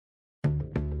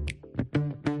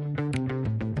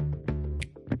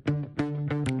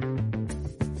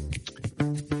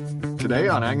Today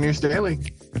on Ag News Daily.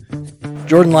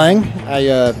 Jordan Lang.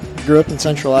 I grew up in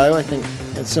Central Iowa. I think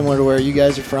it's similar to where you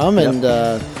guys are from, and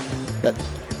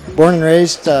born and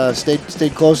raised,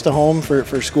 stayed close to home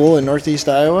for school in Northeast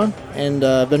Iowa, and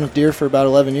been with Deere for about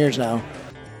 11 years now.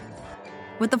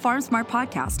 With the Farm Smart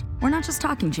podcast, we're not just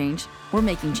talking change, we're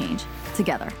making change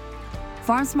together.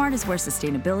 Farm Smart is where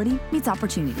sustainability meets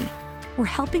opportunity. We're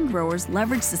helping growers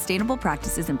leverage sustainable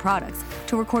practices and products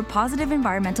to record positive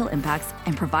environmental impacts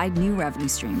and provide new revenue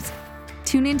streams.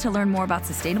 Tune in to learn more about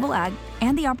sustainable ag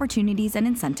and the opportunities and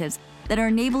incentives that are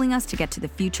enabling us to get to the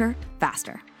future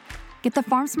faster. Get the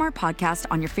Farm Smart podcast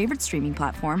on your favorite streaming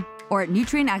platform or at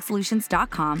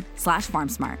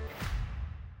nutrienagsolutions.com/farmsmart.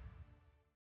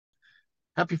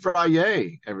 Happy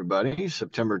Friday, everybody.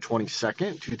 September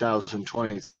 22nd,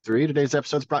 2023. Today's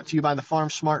episode is brought to you by the Farm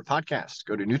Smart podcast.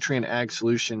 Go to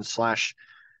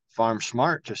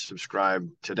nutrienagsolutions/farmsmart to subscribe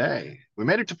today. We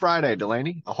made it to Friday,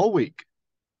 Delaney, a whole week.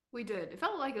 We did. It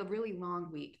felt like a really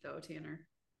long week, though, Tanner.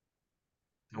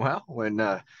 Well, when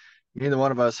neither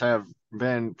one of us have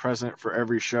been present for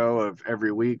every show of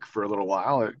every week for a little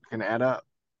while, it can add up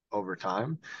over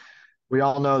time. We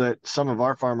all know that some of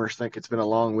our farmers think it's been a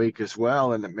long week as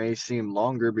well, and it may seem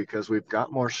longer because we've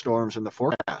got more storms in the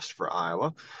forecast for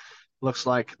Iowa. Looks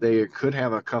like they could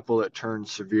have a couple that turn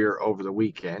severe over the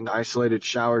weekend. Isolated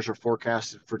showers are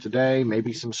forecasted for today,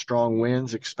 maybe some strong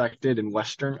winds expected in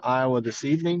western Iowa this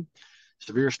evening.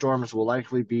 Severe storms will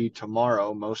likely be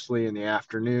tomorrow, mostly in the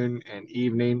afternoon and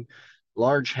evening.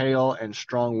 Large hail and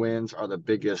strong winds are the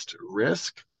biggest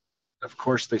risk. Of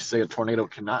course, they say a tornado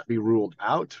cannot be ruled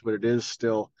out, but it is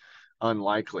still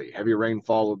unlikely. Heavy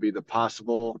rainfall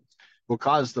will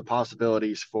cause the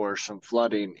possibilities for some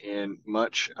flooding in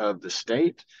much of the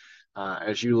state.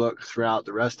 As you look throughout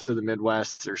the rest of the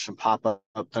Midwest, there's some pop-up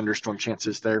thunderstorm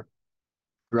chances there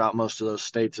throughout most of those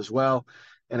states as well.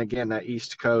 And again, that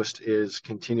East Coast is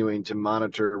continuing to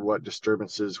monitor what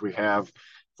disturbances we have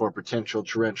for potential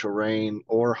torrential rain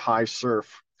or high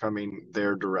surf coming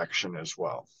their direction as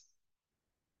well.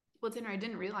 Well, Tanner, I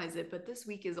didn't realize it, but this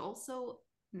week is also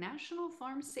National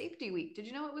Farm Safety Week. Did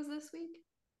you know it was this week?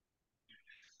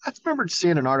 I remembered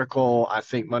seeing an article, I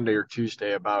think Monday or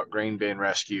Tuesday, about grain bin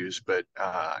rescues, but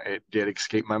it did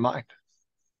escape my mind.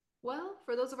 Well,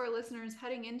 for those of our listeners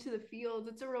heading into the field,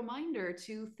 it's a reminder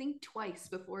to think twice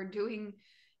before doing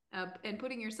and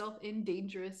putting yourself in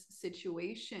dangerous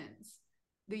situations.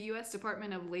 The U.S.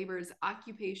 Department of Labor's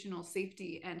Occupational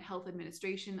Safety and Health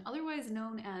Administration, otherwise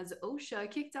known as OSHA,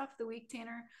 kicked off the week,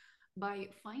 Tanner, by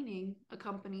fining a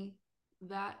company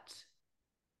that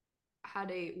had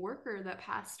a worker that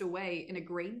passed away in a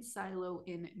grain silo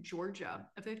in Georgia.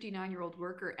 A 59-year-old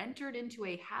worker entered into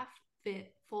a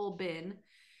half-full bin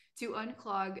to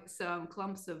unclog some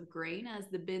clumps of grain as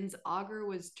the bin's auger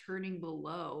was turning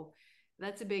below.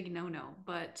 That's a big no-no,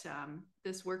 but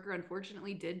this worker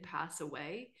unfortunately did pass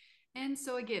away. And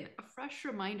so again, a fresh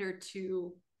reminder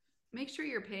to make sure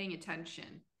you're paying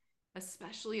attention,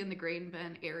 especially in the grain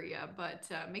bin area, but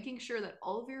making sure that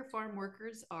all of your farm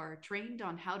workers are trained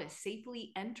on how to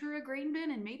safely enter a grain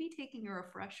bin and maybe taking a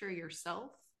refresher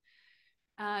yourself,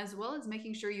 as well as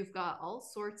making sure you've got all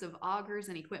sorts of augers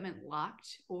and equipment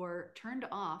locked or turned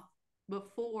off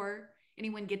before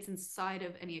anyone gets inside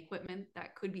of any equipment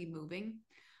that could be moving.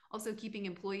 Also, keeping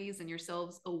employees and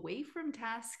yourselves away from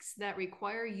tasks that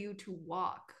require you to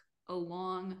walk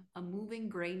along a moving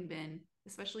grain bin,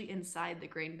 especially inside the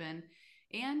grain bin.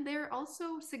 And they're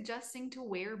also suggesting to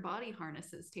wear body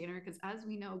harnesses, Tanner, because as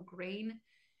we know, grain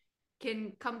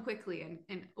can come quickly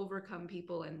and overcome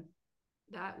people, and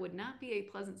that would not be a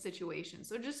pleasant situation.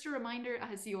 So just a reminder,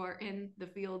 as you are in the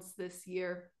fields this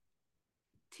year,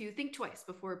 to think twice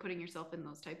before putting yourself in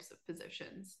those types of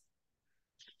positions.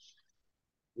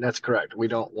 That's correct. We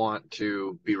don't want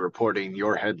to be reporting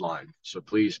your headline, so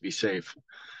please be safe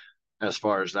as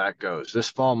far as that goes. This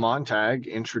fall, Montag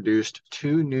introduced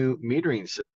 2 new metering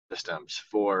systems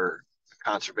for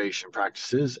conservation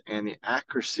practices and the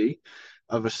accuracy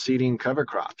of seeding cover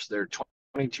crops. Their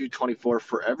 22-24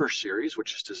 Forever series,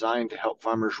 which is designed to help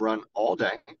farmers run all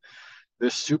day.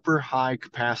 This super high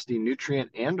capacity nutrient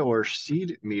and or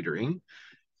seed metering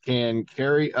can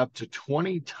carry up to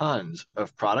 20 tons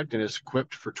of product and is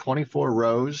equipped for 24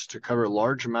 rows to cover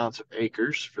large amounts of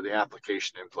acres for the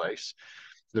application in place.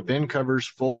 The bin covers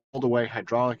fold away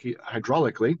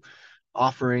hydraulically,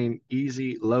 offering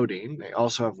easy loading. They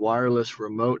also have wireless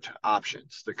remote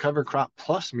options. The Cover Crop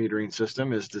Plus metering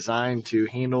system is designed to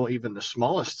handle even the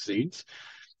smallest seeds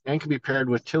and can be paired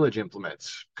with tillage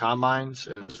implements, combines,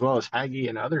 as well as Hagie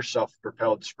and other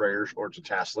self-propelled sprayers or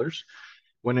detasselers.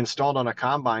 When installed on a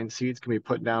combine, seeds can be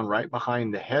put down right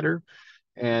behind the header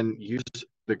and use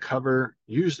the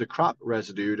crop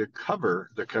residue to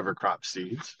cover the cover crop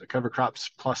seeds. The cover crops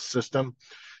plus system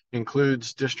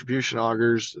includes distribution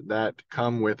augers that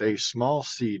come with a small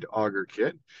seed auger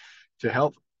kit to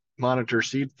help monitor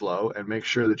seed flow and make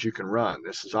sure that you can run.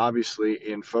 This is obviously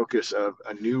in focus of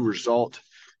a new result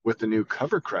with the new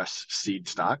covercress seed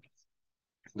stock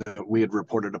that we had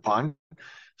reported upon.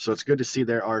 So it's good to see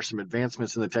there are some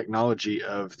advancements in the technology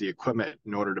of the equipment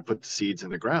in order to put the seeds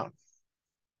in the ground.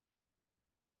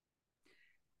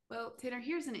 Well, Tanner,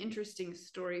 here's an interesting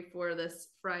story for this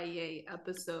Friday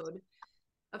episode.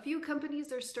 A few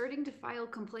companies are starting to file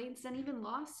complaints and even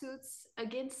lawsuits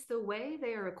against the way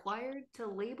they are required to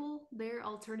label their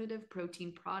alternative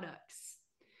protein products.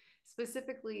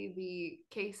 Specifically, the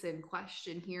case in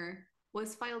question here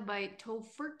was filed by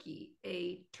Tofurky,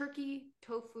 a turkey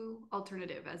tofu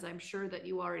alternative, as I'm sure that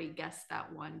you already guessed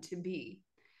that one to be.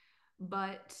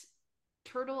 But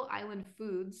Turtle Island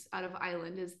Foods out of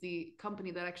Ireland is the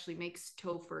company that actually makes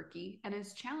Tofurky and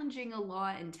is challenging a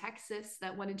law in Texas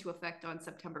that went into effect on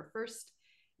September 1st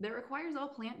that requires all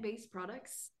plant-based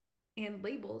products and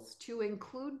labels to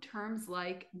include terms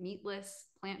like meatless,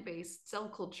 plant-based,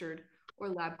 cell-cultured, or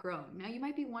lab-grown. Now you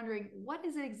might be wondering, what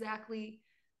is it exactly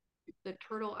the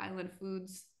Turtle Island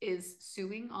Foods is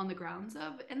suing on the grounds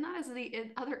of? And that is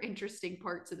the other interesting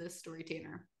part to this story,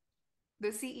 Tanner. The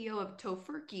CEO of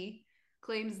Tofurky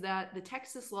claims that the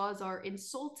Texas laws are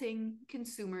insulting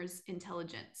consumers'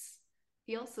 intelligence.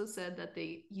 He also said that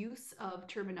the use of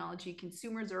terminology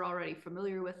consumers are already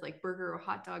familiar with, like burger or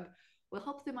hot dog, will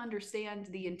help them understand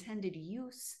the intended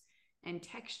use and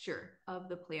texture of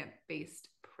the plant-based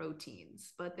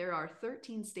proteins. But there are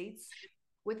 13 states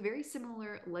with very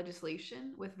similar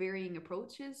legislation with varying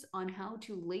approaches on how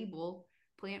to label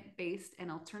plant-based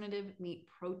and alternative meat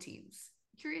proteins.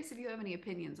 Curious if you have any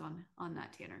opinions on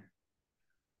that, Tanner.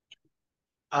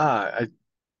 I,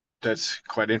 that's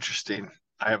quite interesting.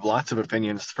 I have lots of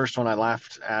opinions. The first one I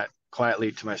laughed at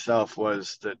quietly to myself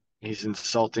was that he's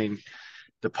insulting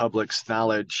the public's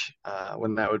knowledge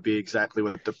when that would be exactly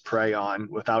what the prey on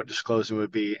without disclosing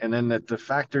would be. And then that the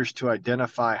factors to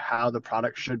identify how the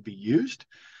product should be used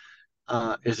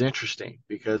is interesting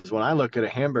because when I look at a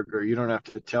hamburger, you don't have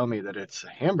to tell me that it's a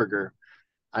hamburger.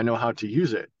 I know how to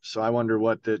use it. So I wonder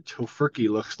what the tofurkey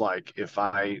looks like if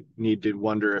I need to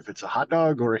wonder if it's a hot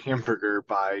dog or a hamburger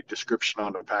by description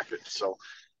on the package. So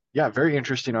yeah, very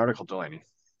interesting article, Delaney.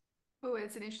 Oh,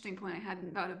 it's an interesting point. I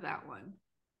hadn't thought of that one.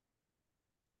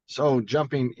 So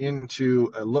jumping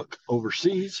into a look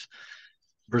overseas,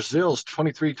 Brazil's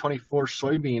 23-24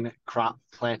 soybean crop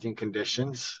planting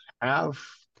conditions have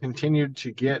continued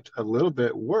to get a little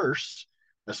bit worse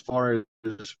as far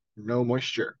as no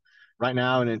moisture. Right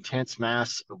now, an intense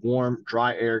mass of warm,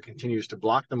 dry air continues to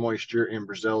block the moisture in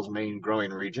Brazil's main growing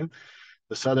region.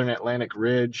 The southern Atlantic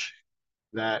ridge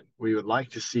that we would like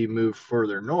to see move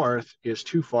further north is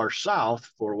too far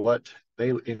south for what they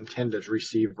intend to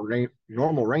receive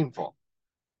normal rainfall.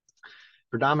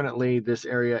 Predominantly, this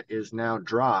area is now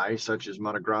dry, such as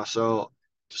Mato Grosso,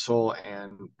 Sol,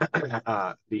 and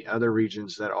the other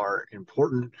regions that are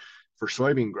important for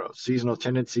soybean growth. Seasonal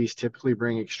tendencies typically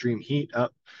bring extreme heat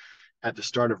up at the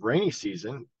start of rainy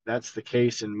season. That's the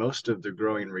case in most of the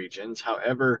growing regions.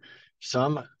 However,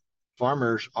 some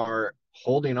farmers are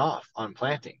holding off on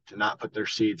planting to not put their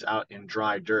seeds out in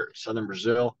dry dirt. Southern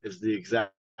Brazil is the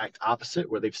exact opposite,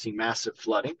 where they've seen massive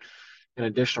flooding. An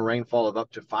additional rainfall of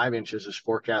up to 5 inches is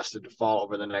forecasted to fall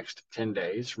over the next 10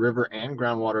 days. River and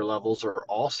groundwater levels are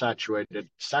all saturated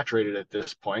at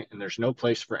this point, and there's no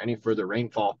place for any further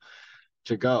rainfall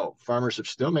to go. Farmers have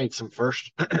still made some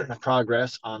first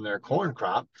progress on their corn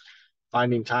crop,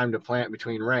 finding time to plant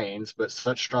between rains, but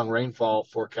such strong rainfall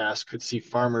forecasts could see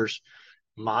farmers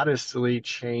modestly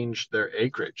change their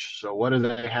acreage. So what do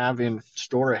they have in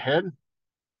store ahead?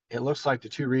 It looks like the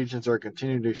two regions are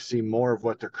continuing to see more of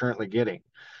what they're currently getting.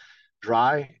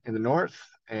 Dry in the north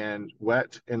and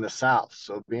wet in the south.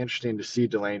 So it'll be interesting to see,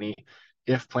 Delaney,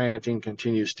 if planting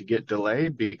continues to get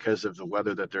delayed because of the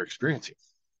weather that they're experiencing.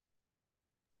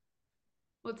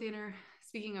 Well, Tanner,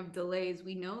 speaking of delays,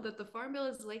 we know that the Farm Bill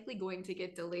is likely going to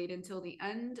get delayed until the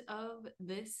end of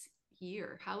this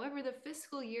year. However, the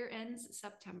fiscal year ends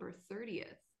September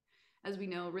 30th. As we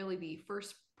know, really the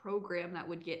first program that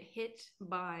would get hit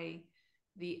by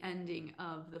the ending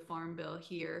of the Farm Bill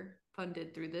here,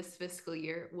 funded through this fiscal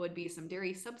year, would be some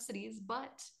dairy subsidies.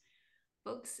 But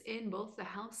folks in both the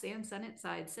House and Senate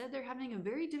side said they're having a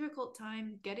very difficult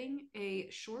time getting a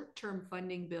short-term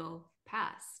funding bill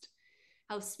passed.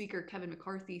 House Speaker Kevin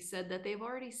McCarthy said that they've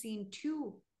already seen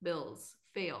two bills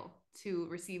fail to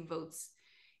receive votes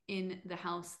in the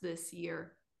House this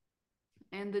year.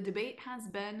 And the debate has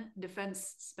been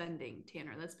defense spending,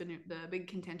 Tanner. That's been the big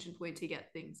contention point to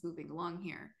get things moving along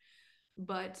here.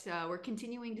 But we're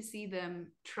continuing to see them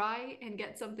try and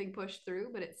get something pushed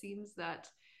through, but it seems that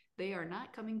they are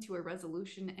not coming to a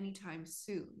resolution anytime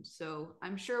soon. So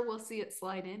I'm sure we'll see it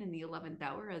slide in the 11th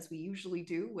hour, as we usually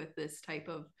do with this type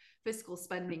of fiscal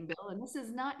spending bill. And this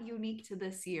is not unique to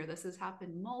this year. This has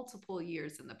happened multiple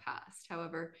years in the past.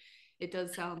 However, it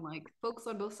does sound like folks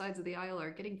on both sides of the aisle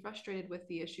are getting frustrated with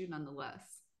the issue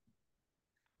nonetheless.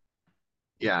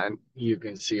 Yeah, and you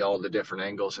can see all the different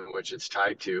angles in which it's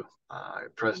tied to.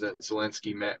 President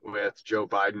Zelensky met with Joe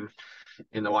Biden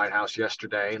in the White House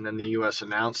yesterday, and then the U.S.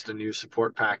 announced a new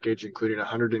support package, including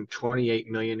 $128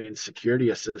 million in security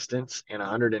assistance and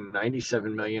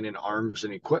 $197 million in arms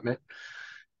and equipment.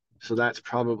 So that's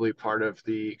probably part of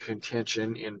the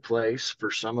contention in place for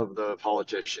some of the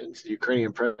politicians. The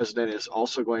Ukrainian president is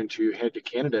also going to head to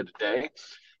Canada today,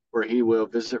 where he will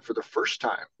visit for the first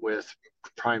time with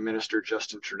Prime Minister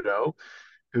Justin Trudeau,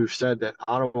 who said that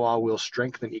Ottawa will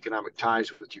strengthen economic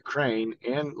ties with Ukraine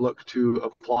and look to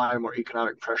apply more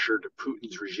economic pressure to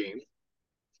Putin's regime.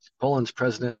 Poland's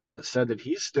president said that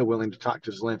he's still willing to talk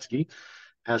to Zelensky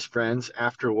as friends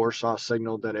after Warsaw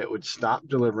signaled that it would stop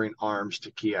delivering arms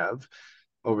to Kiev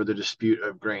over the dispute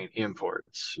of grain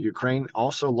imports. Ukraine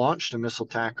also launched a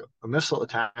missile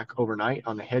attack overnight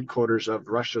on the headquarters of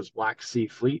Russia's Black Sea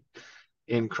Fleet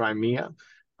in Crimea,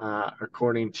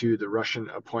 according to the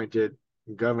Russian-appointed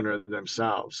governor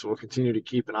themselves. So we'll continue to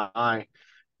keep an eye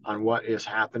on what is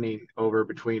happening over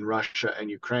between Russia and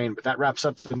Ukraine. But that wraps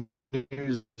up the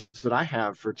news that I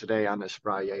have for today on this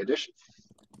Friday edition.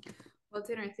 Well,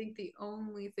 Tanner, I think the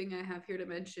only thing I have here to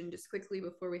mention just quickly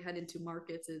before we head into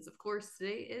markets is, of course,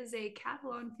 today is a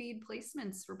cattle on feed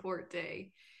placements report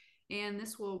day. And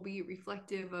this will be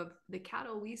reflective of the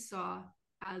cattle we saw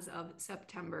as of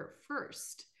September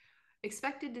 1st.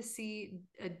 Expected to see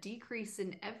a decrease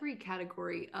in every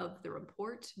category of the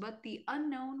report, but the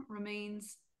unknown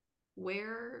remains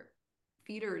where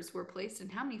feeders were placed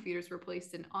and how many feeders were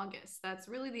placed in August. That's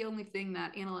really the only thing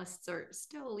that analysts are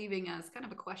still leaving as kind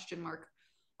of a question mark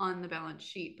on the balance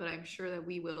sheet, but I'm sure that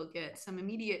we will get some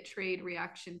immediate trade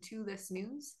reaction to this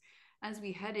news as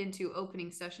we head into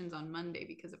opening sessions on Monday,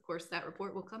 because of course that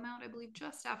report will come out, I believe,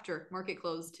 just after market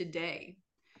close today.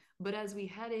 But as we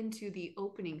head into the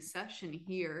opening session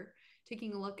here,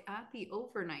 taking a look at the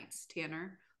overnights,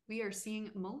 Tanner, we are seeing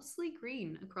mostly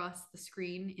green across the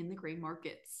screen in the grain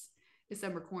markets.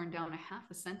 December corn down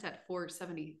 0.5 cent at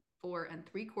 4.74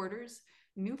 3/4.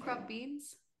 New crop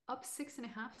beans up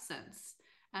 6.5 cents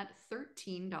at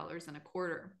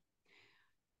 $13.25.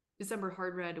 December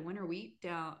hard red winter wheat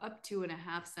down up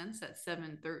 2.5 cents at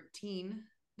 7.13.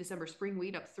 December spring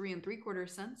wheat up 3 3/4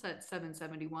 cents at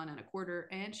 7.71 1/4.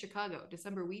 And Chicago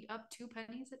December wheat up 2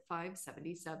 pennies at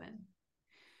 5.77.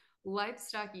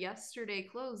 Livestock yesterday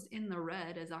closed in the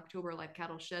red as October live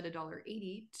cattle shed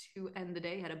 $1.80 to end the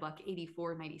day at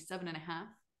 $184.97 1/2.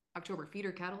 October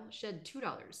feeder cattle shed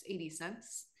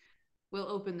 $2.80. Will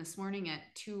open this morning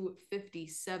at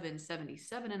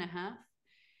 $257.77 1/2.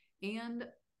 And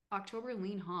October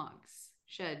lean hogs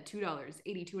shed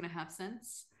 $2.82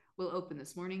 1/2. Will open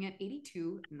this morning at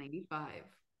 $82.95.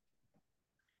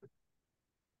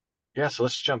 Yeah, so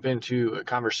let's jump into a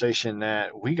conversation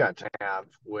that we got to have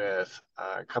with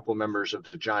a couple members of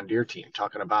the John Deere team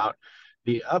talking about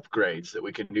the upgrades that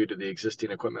we can do to the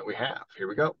existing equipment we have. Here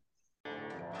we go.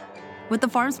 With the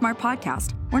Farm Smart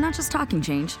podcast, we're not just talking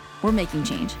change, we're making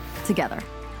change together.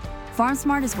 Farm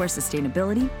Smart is where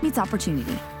sustainability meets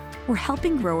opportunity. We're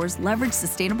helping growers leverage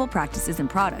sustainable practices and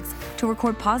products to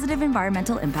record positive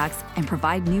environmental impacts and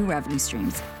provide new revenue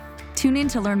streams. Tune in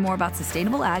to learn more about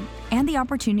sustainable ag and the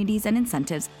opportunities and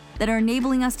incentives that are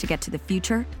enabling us to get to the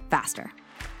future faster.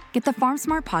 Get the Farm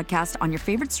Smart podcast on your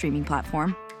favorite streaming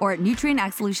platform or at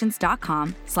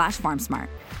nutrienagsolutions.com/farmsmart.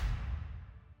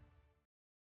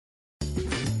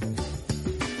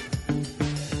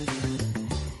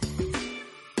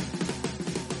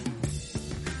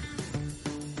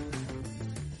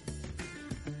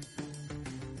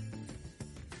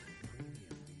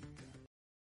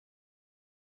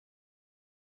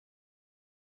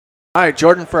 All right,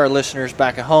 Jordan, for our listeners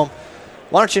back at home,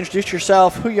 why don't you introduce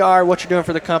yourself, who you are, what you're doing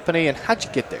for the company, and how'd you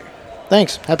get there?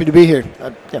 Thanks. Happy to be here.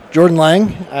 Jordan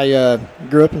Lang. I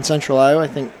grew up in Central Iowa. I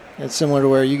think it's similar to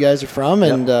where you guys are from,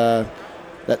 and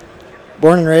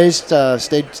born and raised,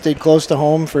 stayed close to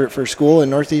home for school in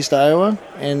Northeast Iowa,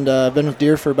 and been with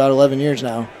Deere for about 11 years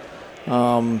now.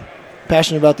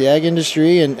 Passionate about the ag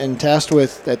industry and tasked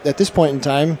with, at this point in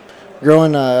time,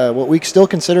 growing what we still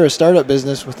consider a startup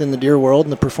business within the Deere world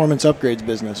and the performance upgrades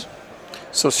business.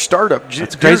 So startup.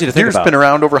 It's crazy to think Deere's about. been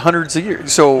around over hundreds of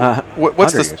years. So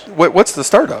what's the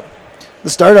startup? The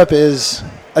startup is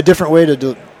a different way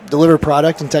to deliver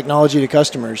product and technology to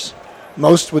customers.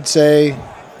 Most would say,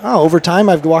 over time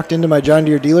I've walked into my John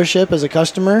Deere dealership as a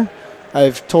customer.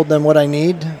 I've told them what I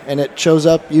need, and it shows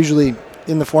up usually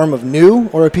in the form of new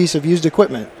or a piece of used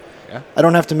equipment. Yeah. I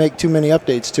don't have to make too many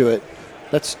updates to it.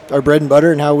 That's our bread and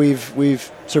butter and how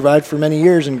we've survived for many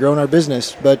years and grown our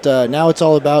business. But now it's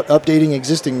all about updating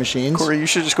existing machines. Corey, you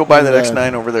should just go buy that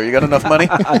X9 over there. You got enough money?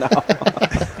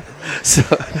 So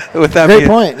with that Great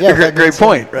point. Yeah, great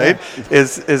point, right? Yeah.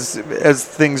 As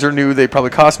things are new, they probably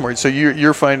cost more. So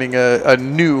you're finding a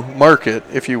new market,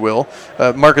 if you will,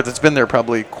 a market that's been there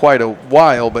probably quite a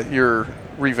while, but you're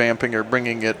revamping or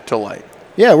bringing it to light.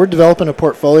 Yeah, we're developing a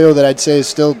portfolio that I'd say is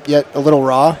still yet a little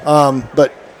raw.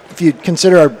 But if you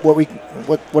consider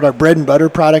what our bread and butter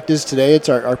product is today, it's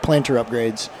our planter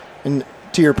upgrades. And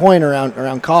to your point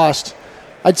around cost,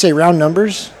 I'd say round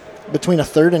numbers, between a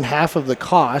third and half of the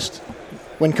cost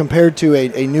when compared to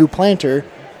a new planter,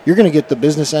 you're going to get the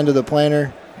business end of the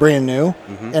planter brand new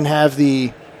and have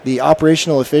the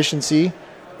operational efficiency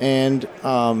and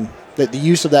that the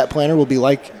use of that planter will be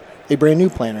like a brand new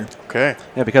planter. Okay.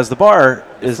 Yeah, because the bar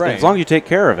is, as long as you take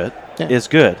care of it, is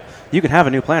good. You can have a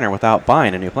new planter without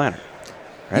buying a new planter,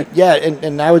 right? Yeah,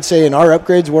 and I would say in our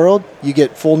upgrades world, you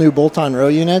get full new bolt-on row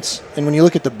units, and when you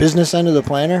look at the business end of the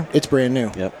planter, it's brand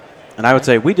new. Yep. And I would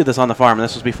say we did this on the farm, and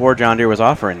this was before John Deere was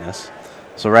offering this.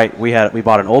 So, we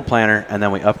bought an old planter, and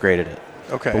then we upgraded it.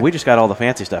 Okay. But we just got all the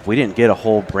fancy stuff. We didn't get a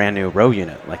whole brand new row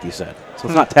unit, like you said. So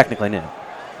it's not technically new.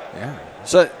 Yeah.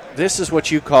 So this is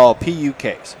what you call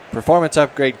PUKs, Performance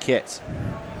Upgrade Kits.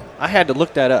 I had to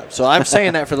look that up. So I'm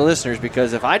saying that for the listeners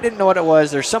because if I didn't know what it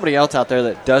was, there's somebody else out there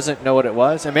that doesn't know what it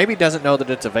was and maybe doesn't know that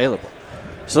it's available.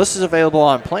 So this is available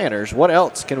on planters. What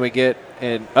else can we get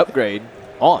an upgrade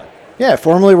on? Yeah,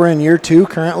 formally we're in year 2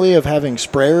 currently of having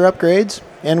sprayer upgrades,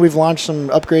 and we've launched some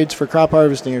upgrades for crop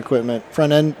harvesting equipment,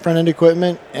 front end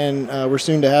equipment, and we're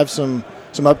soon to have some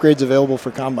upgrades available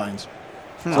for combines.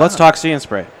 So let's talk See and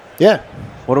Spray. Yeah.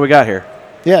 What do we got here?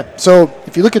 Yeah, so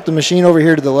if you look at the machine over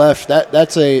here to the left,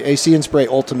 that's a See and Spray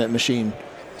Ultimate machine.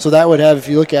 So that would have, if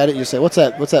you look at it, you say, what's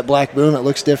that black boom? It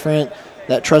looks different.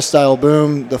 That truss style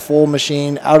boom, the full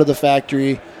machine out of the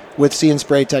factory with See and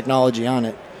Spray technology on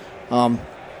it.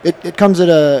 It comes at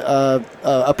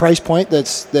a price point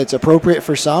that's appropriate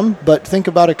for some, but think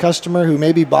about a customer who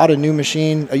maybe bought a new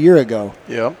machine a year ago,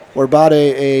 or bought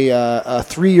a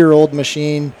 3-year-old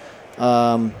machine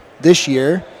this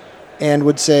year, and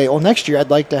would say, next year I'd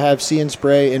like to have See and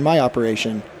Spray in my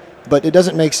operation. But it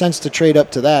doesn't make sense to trade up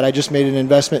to that. I just made an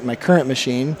investment in my current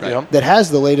machine that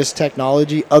has the latest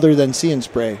technology other than See and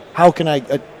Spray. How can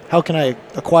I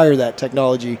acquire that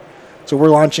technology? So we're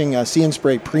launching a See and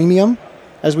Spray Premium,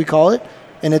 as we call it,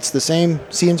 and it's the same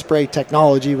See and Spray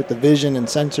technology with the vision and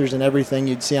sensors and everything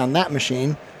you'd see on that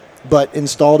machine, but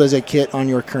installed as a kit on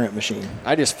your current machine.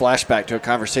 I just flashed back to a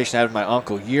conversation I had with my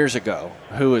uncle years ago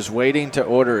who was waiting to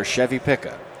order a Chevy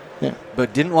pickup,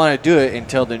 but didn't want to do it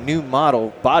until the new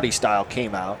model body style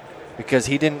came out because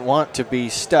he didn't want to be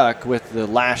stuck with the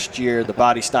last year the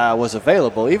body style was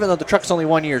available. Even though the truck's only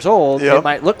 1 year old, it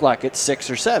might look like it's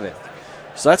 6 or 7.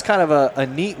 So that's kind of a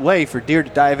neat way for Deere to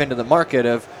dive into the market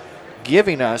of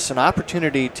giving us an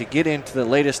opportunity to get into the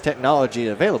latest technology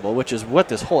available, which is what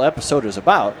this whole episode is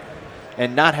about,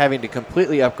 and not having to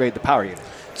completely upgrade the power unit.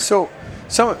 So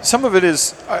some of it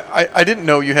is, I didn't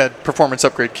know you had performance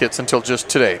upgrade kits until just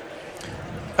today.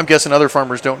 I'm guessing other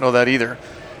farmers don't know that either.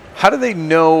 How do they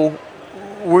know?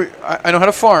 I know how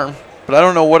to farm, but I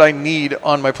don't know what I need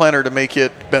on my planter to make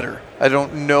it better. I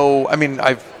don't know. I mean,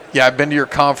 I've been to your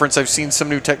conference. I've seen some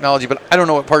new technology, but I don't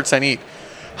know what parts I need.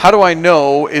 How do I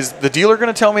know? Is the dealer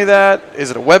going to tell me that?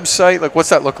 Is it a website? Like, what's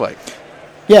that look like?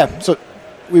 Yeah, so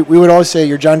we would always say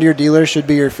your John Deere dealer should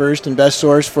be your first and best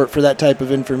source for that type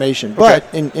of information. Okay.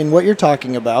 But in what you're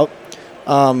talking about,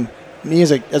 me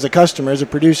as a customer, as a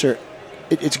producer,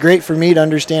 it's great for me to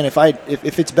understand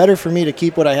if it's better for me to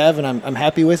keep what I have and I'm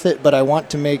happy with it, but I want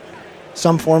to make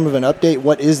some form of an update.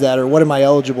 What is that, or what am I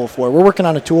eligible for? We're working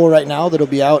on a tool right now that'll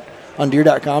be out on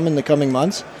Deere.com in the coming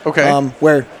months. Okay.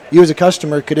 Where you as a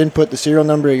customer could input the serial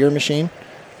number of your machine,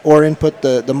 or input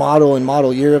the model and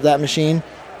model year of that machine,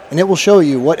 and it will show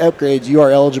you what upgrades you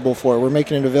are eligible for. We're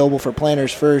making it available for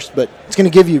planters first, but it's going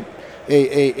to give you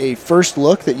a first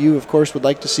look that you, of course, would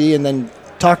like to see, and then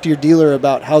talk to your dealer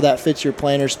about how that fits your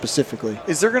planter specifically.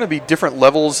 Is there going to be different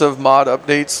levels of mod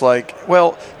updates? Like,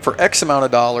 well, for X amount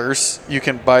of dollars, you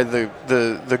can buy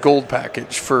the gold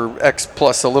package. For X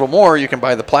plus a little more, you can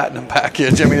buy the platinum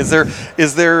package. I mean, is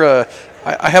there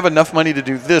I have enough money to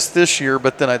do this year,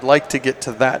 but then I'd like to get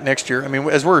to that next year. I mean,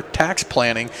 as we're tax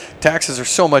planning, taxes are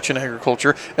so much in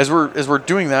agriculture. As we're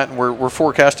doing that and we're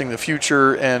forecasting the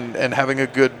future and having a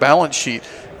good balance sheet,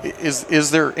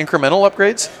 is there incremental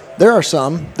upgrades? There are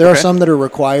some. There are some that are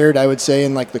required, I would say,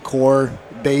 in like the core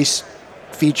base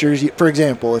features. For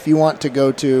example, if you want to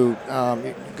go to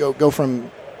go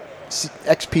from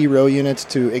XP row units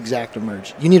to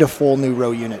ExactEmerge, you need a full new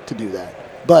row unit to do that.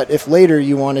 But if later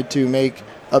you wanted to make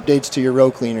updates to your row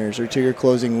cleaners or to your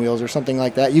closing wheels or something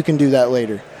like that, you can do that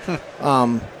later.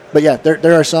 But yeah,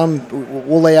 there are some.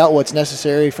 We'll lay out what's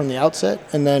necessary from the outset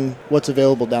and then what's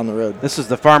available down the road. This is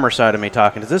the farmer side of me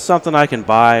talking. Is this something I can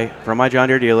buy from my John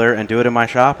Deere dealer and do it in my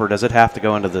shop, or does it have to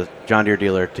go into the John Deere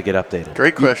dealer to get updated?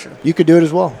 Great question. You could do it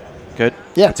as well. Good?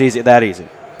 Yeah. It's easy. That easy.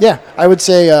 Yeah, I would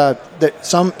say that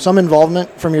some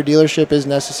involvement from your dealership is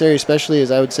necessary, especially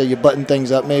as I would say you button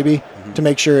things up maybe to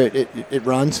make sure it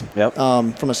runs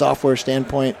from a software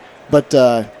standpoint. But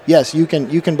yes, you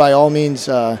can by all means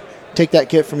take that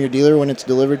kit from your dealer when it's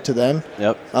delivered to them.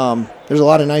 Yep. There's a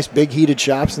lot of nice big heated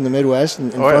shops in the Midwest,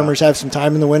 and farmers have some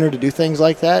time in the winter to do things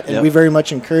like that, and we very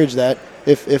much encourage that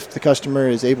if the customer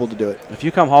is able to do it. If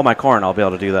you come haul my corn, I'll be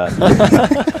able to do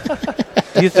that.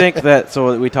 Do you think that,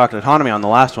 so we talked autonomy on the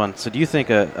last one, so do you think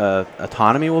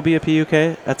autonomy will be a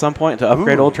PUK at some point to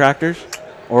upgrade old tractors,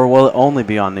 or will it only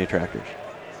be on new tractors?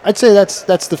 I'd say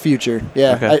that's the future.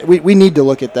 Yeah, Okay. We need to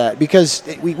look at that because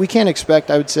we can't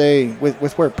expect, I would say,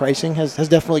 with where pricing has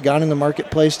definitely gone in the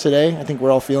marketplace today. I think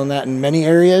we're all feeling that in many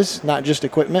areas, not just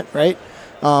equipment, right?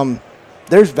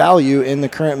 There's value in the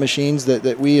current machines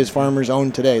that we as farmers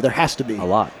own today. There has to be. A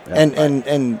lot. Yeah.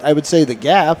 And I would say the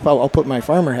gap, I'll put my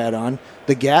farmer hat on,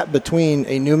 the gap between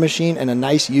a new machine and a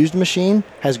nice used machine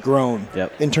has grown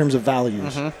in terms of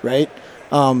values, right?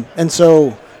 And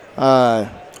so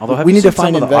although we need to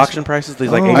find find the auction prices, these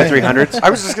like 8300s. I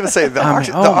was just going to say, the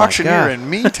auctioneer and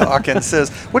me talking says,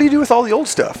 what do you do with all the old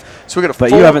stuff? So we got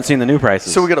But you haven't seen the new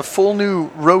prices. So we got a full new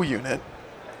row unit,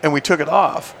 and we took it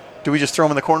off. Do we just throw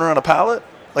them in the corner on a pallet?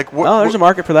 Like what? Oh, there's a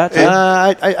market for that too.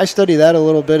 I study that a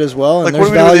little bit as well, and Like, there's what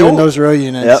do we do with value the in old- those row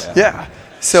units. Yep. Yeah.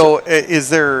 So is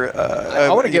there? I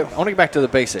want to get back to the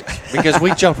basics because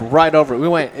we jumped right over it. We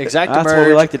went That's what we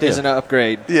ExactEmerge like to do. is an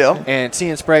upgrade, and See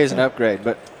and Spray is an upgrade.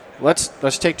 But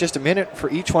let's take just a minute for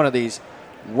each one of these.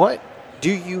 What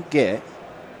do you get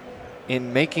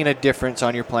in making a difference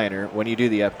on your planter when you do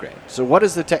the upgrade? So what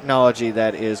is the technology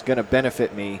that is going to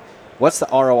benefit me? What's the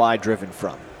ROI driven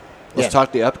from? Let's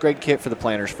talk the upgrade kit for the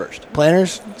planters first.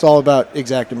 Planters, it's all about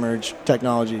ExactEmerge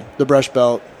technology, the brush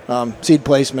belt, seed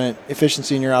placement,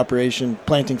 efficiency in your operation,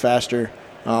 planting faster.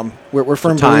 We're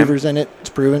firm believers in it. It's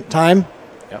proven. Time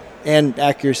and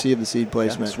accuracy of the seed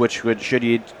placement. Which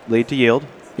should lead to yield.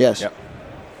 Yes. Yep.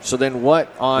 So then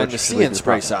what on the See and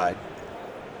Spray side,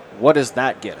 what does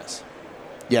that get us?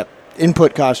 Yep.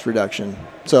 Input cost reduction.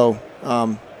 So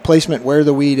placement where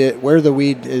the weed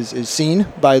is seen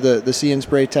by the See and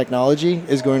Spray technology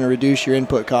is going to reduce your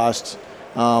input costs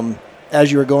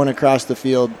as you are going across the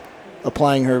field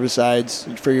applying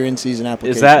herbicides for your in-season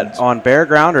applications. Is that on bare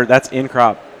ground or that's in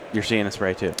crop you're seeing a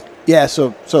spray too? Yeah,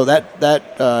 so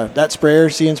that sprayer,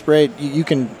 See and Spray, you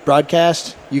can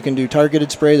broadcast, you can do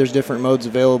targeted spray. There's different modes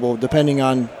available depending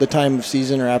on the time of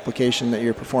season or application that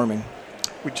you're performing.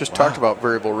 We just talked about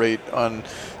variable rate on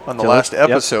the last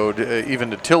episode,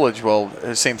 even to tillage. Well,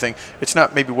 same thing. It's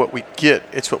not maybe what we get;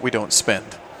 it's what we don't spend.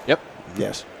 Yep.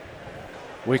 Yes.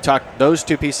 We talked those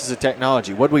two pieces of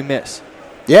technology. What did we miss?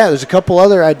 Yeah, there's a couple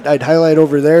other I'd highlight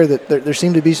over there that there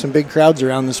seem to be some big crowds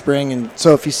around the spring, and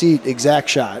so if you see Exact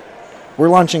Shot, we're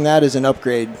launching that as an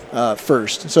upgrade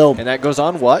first. So and that goes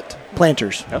on what?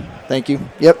 Planters. Yep. Thank you.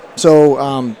 Yep.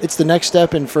 So it's the next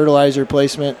step in fertilizer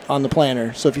placement on the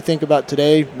planter. So if you think about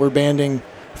today, we're banding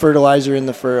fertilizer in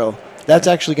the furrow. That's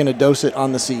actually going to dose it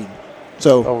on the seed.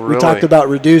 So we talked about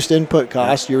reduced input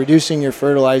cost. You're reducing your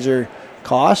fertilizer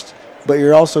cost, but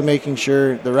you're also making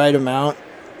sure the right amount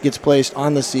gets placed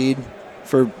on the seed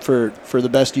for the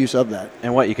best use of that.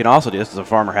 And what you can also do, this is a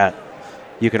farmer hat,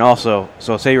 you can also,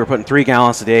 so say you were putting 3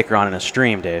 gallons to the acre on in a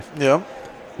stream, Dave. Yeah.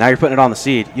 Now you're putting it on the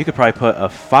seed. You could probably put a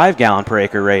 5 gallon per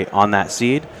acre rate on that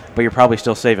seed, but you're probably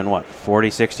still saving,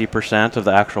 40-60% of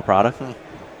the actual product?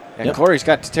 And Corey's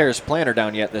got to tear his planter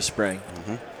down yet this spring.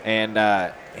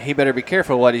 And he better be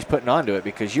careful what he's putting onto it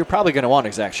because you're probably going to want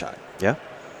Exact Shot. Yeah.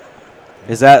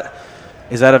 Is that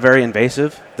a very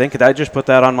invasive thing? Could I just put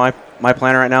that on my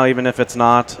planter right now, even if it's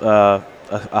not a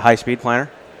high-speed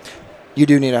planter? You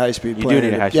do need a high-speed planter. You do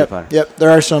need a high-speed planter. Yep,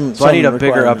 there are some. So I need a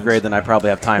bigger upgrade than I probably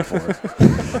have time for.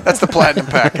 That's the platinum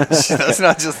package. That's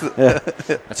not just the.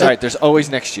 That's right. There's always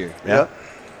next year. Yeah.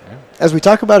 As we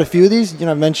talk about a few of these,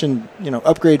 I mentioned,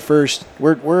 upgrade first.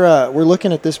 We're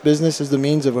looking at this business as the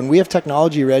means of when we have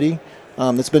technology ready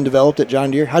that's been developed at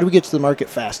John Deere, how do we get to the market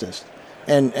fastest?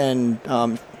 And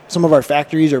some of our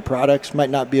factories or products might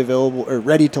not be available or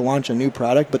ready to launch a new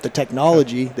product, but the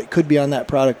technology that could be on that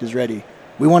product is ready.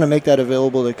 We want to make that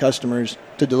available to customers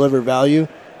to deliver value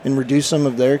and reduce some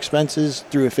of their expenses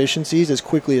through efficiencies as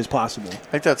quickly as possible. I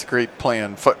think that's a great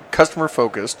plan. Customer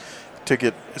focused to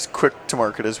get as quick to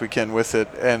market as we can with it,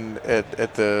 and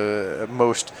at the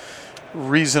most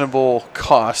reasonable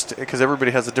cost, because everybody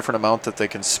has a different amount that they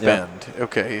can spend. Yeah.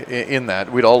 Okay, in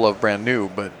that. We'd all love brand new,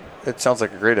 but it sounds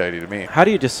like a great idea to me. How do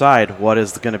you decide what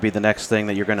is going to be the next thing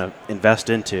that you're going to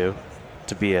invest into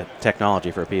to be a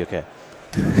technology for a PUK?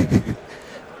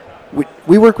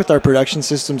 We work with our production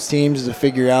systems teams to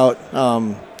figure out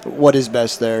what is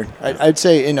best there. I'd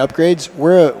say in upgrades,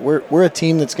 we're a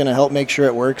team that's going to help make sure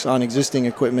it works on existing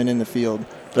equipment in the field.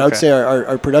 But I would say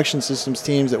our production systems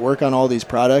teams that work on all these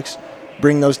products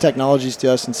bring those technologies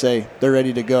to us and say they're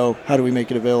ready to go. How do we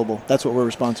make it available? That's what we're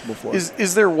responsible for.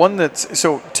 Is there one that's,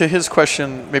 so to his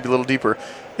question, maybe a little deeper,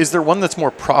 is there one that's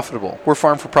more profitable? We're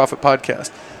Farm for Profit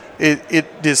podcast.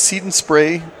 Is Seed and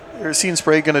Spray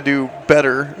going to do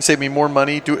better, save me more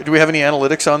money? Do we have any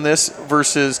analytics on this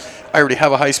versus I already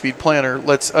have a high-speed planter,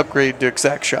 let's upgrade to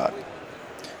Exact Shot?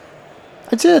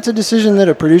 I'd say that's a decision that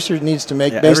a producer needs to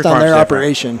make based on their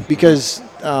operation, because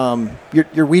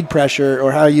your weed pressure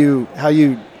or how you are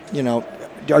you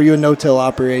a no-till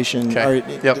operation? Okay.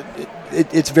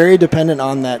 It's very dependent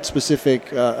on that specific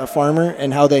farmer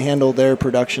and how they handle their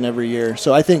production every year.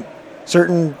 So I think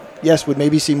certain, would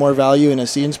maybe see more value in a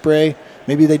See and Spray.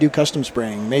 Maybe they do custom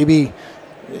spraying. Maybe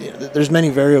there's many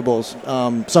variables.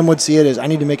 Some would see it as I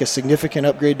need to make a significant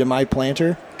upgrade to my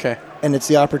planter. Okay. And it's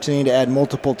the opportunity to add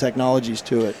multiple technologies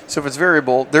to it. So if it's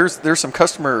variable, there's some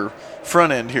customer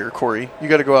front end here, Corey. You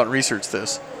got to go out and research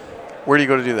this. Where do you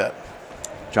go to do that?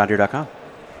 JohnDeere.com.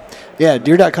 Yeah,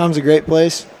 Deere.com is a great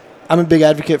place. I'm a big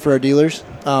advocate for our dealers.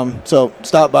 So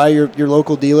stop by your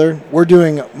local dealer. We're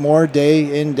doing more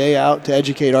day in, day out to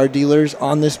educate our dealers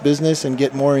on this business and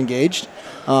get more engaged.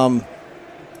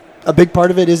 A big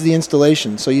part of it is the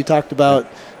installation. So you talked about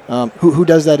who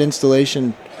does that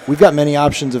installation. We've got many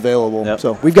options available. Yep.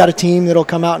 So we've got a team that'll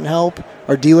come out and help.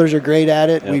 Our dealers are great at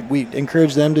it. Yep. We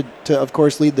encourage them to, of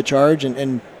course, lead the charge,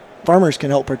 and farmers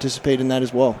can help participate in that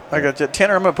as well. I got you.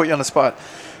 Tanner, I'm going to put you on the spot.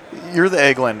 You're the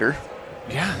ag lender.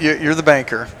 Yeah. You're the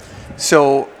banker.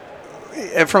 So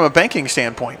from a banking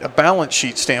standpoint, a balance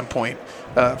sheet standpoint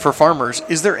for farmers,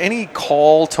 is there any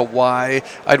call to why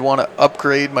I'd want to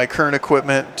upgrade my current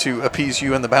equipment to appease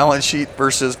you in the balance sheet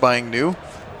versus buying new?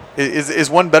 Is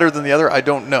one better than the other? I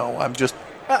don't know. I'm just...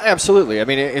 Absolutely. I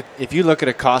mean, if you look at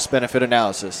a cost-benefit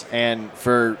analysis, and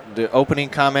for the opening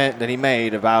comment that he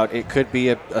made about it could be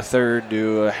a third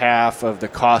to a half of the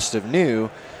cost of new,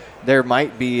 there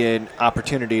might be an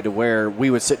opportunity to where we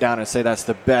would sit down and say that's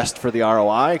the best for the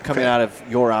ROI coming out of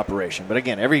your operation. But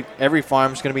again, every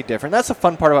farm is going to be different. That's the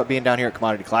fun part about being down here at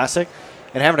Commodity Classic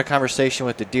and having a conversation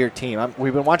with the Deere team.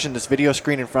 We've been watching this video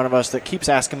screen in front of us that keeps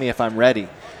asking me if I'm ready.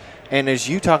 And as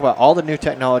you talk about all the new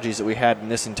technologies that we had in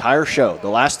this entire show, the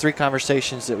last 3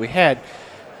 conversations that we had,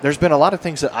 there's been a lot of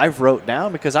things that I've wrote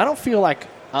down because I don't feel like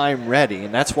I'm ready.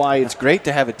 And that's why it's great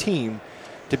to have a team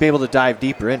to be able to dive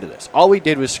deeper into this. All we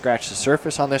did was scratch the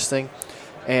surface on this thing,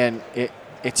 and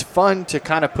it's fun to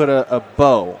kind of put a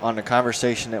bow on the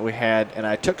conversation that we had, and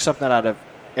I took something out of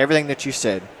everything that you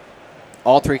said,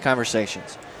 all 3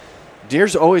 conversations.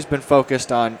 Deere's always been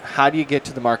focused on how do you get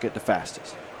to the market the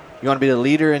fastest. You want to be the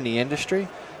leader in the industry,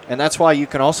 and that's why you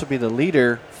can also be the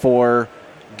leader for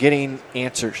getting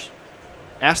answers.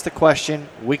 Ask the question,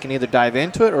 we can either dive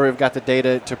into it or we've got the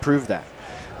data to prove that.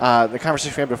 The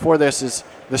conversation we had before this is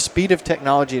the speed of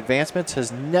technology advancements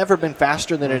has never been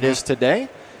faster than it is today,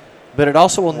 but it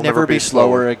also will never be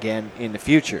slower again in the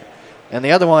future. And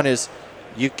the other one is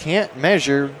you can't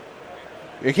manage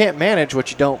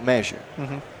what you don't measure.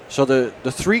 Mm-hmm. So the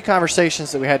 3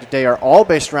 conversations that we had today are all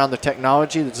based around the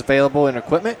technology that's available in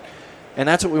equipment, and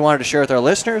that's what we wanted to share with our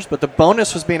listeners. But the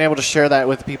bonus was being able to share that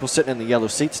with the people sitting in the yellow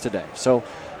seats today. So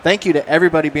thank you to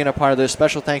everybody being a part of this.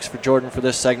 Special thanks for Jordan for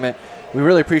this segment. We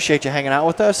really appreciate you hanging out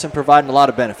with us and providing a lot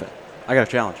of benefit. I got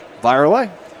a challenge. Fire away.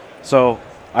 So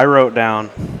I wrote down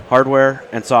hardware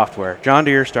and software. John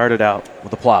Deere started out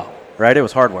with a plow, right? It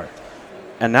was hardware.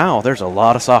 And now there's a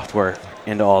lot of software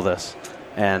into all this.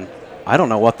 And I don't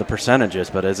know what the percentage is,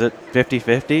 but is it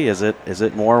 50-50? Is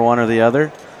it more one or the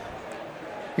other?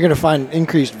 you're going to find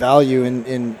increased value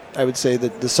in I would say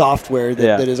that the software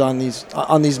that is on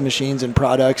these machines and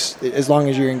products, as long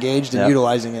as you're engaged in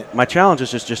utilizing it. My challenge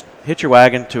is just hitch your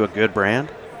wagon to a good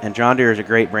brand, and John Deere is a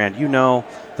great brand. You know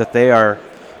that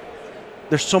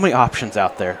there's so many options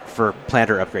out there for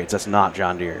planter upgrades. That's not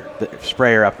John Deere. The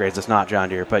sprayer upgrades. That's not John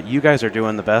Deere. But you guys are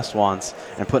doing the best ones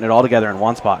and putting it all together in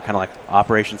one spot, kind of like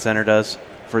Operations Center does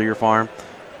for your farm.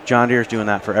 John Deere is doing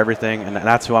that for everything, and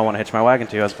that's who I want to hitch my wagon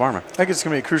to as a farmer. I think it's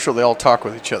going to be crucial they all talk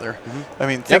with each other. I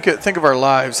mean, think of our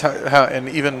lives, how and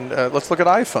even let's look at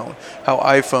iPhone, how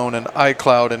iPhone and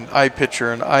iCloud and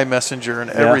iPicture and iMessenger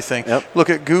and everything. Look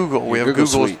at Google. We have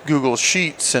Google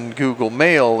Sheets and Google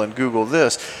Mail and Google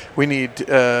this. We need,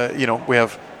 we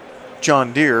have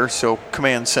John Deere, so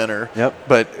Command Center.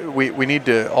 But we need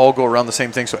to all go around the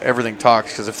same thing so everything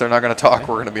talks, because if they're not going to talk,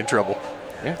 we're going to be in trouble.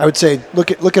 Yeah. I would say look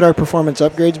at our performance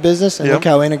upgrades business and look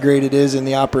how integrated it is in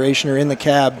the operation or in the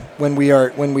cab when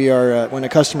a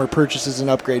customer purchases an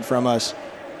upgrade from us.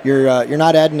 You're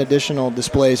not adding additional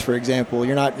displays, for example.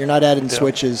 You're not adding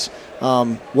switches.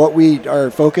 What we are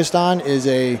focused on is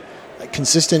a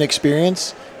consistent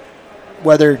experience,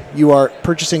 whether you are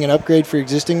purchasing an upgrade for your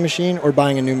existing machine or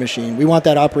buying a new machine. We want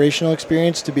that operational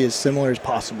experience to be as similar as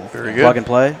possible. Very good. Plug and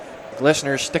play.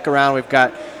 Listeners, stick around. We've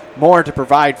got more to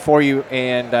provide for you.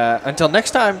 And until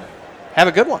next time, have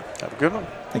a good one. Have a good one.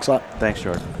 Thanks a lot. Thanks,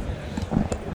 Jordan.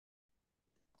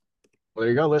 Well, there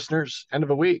you go, listeners. End of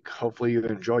a week. Hopefully you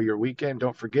enjoy your weekend.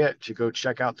 Don't forget to go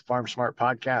check out the Farm Smart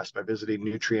podcast by visiting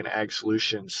Nutrient Ag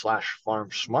Solutions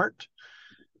 /Farm Smart.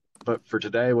 But for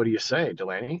today, what do you say,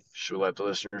 Delaney? Should we let the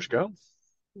listeners go?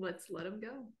 Let's let them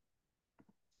go.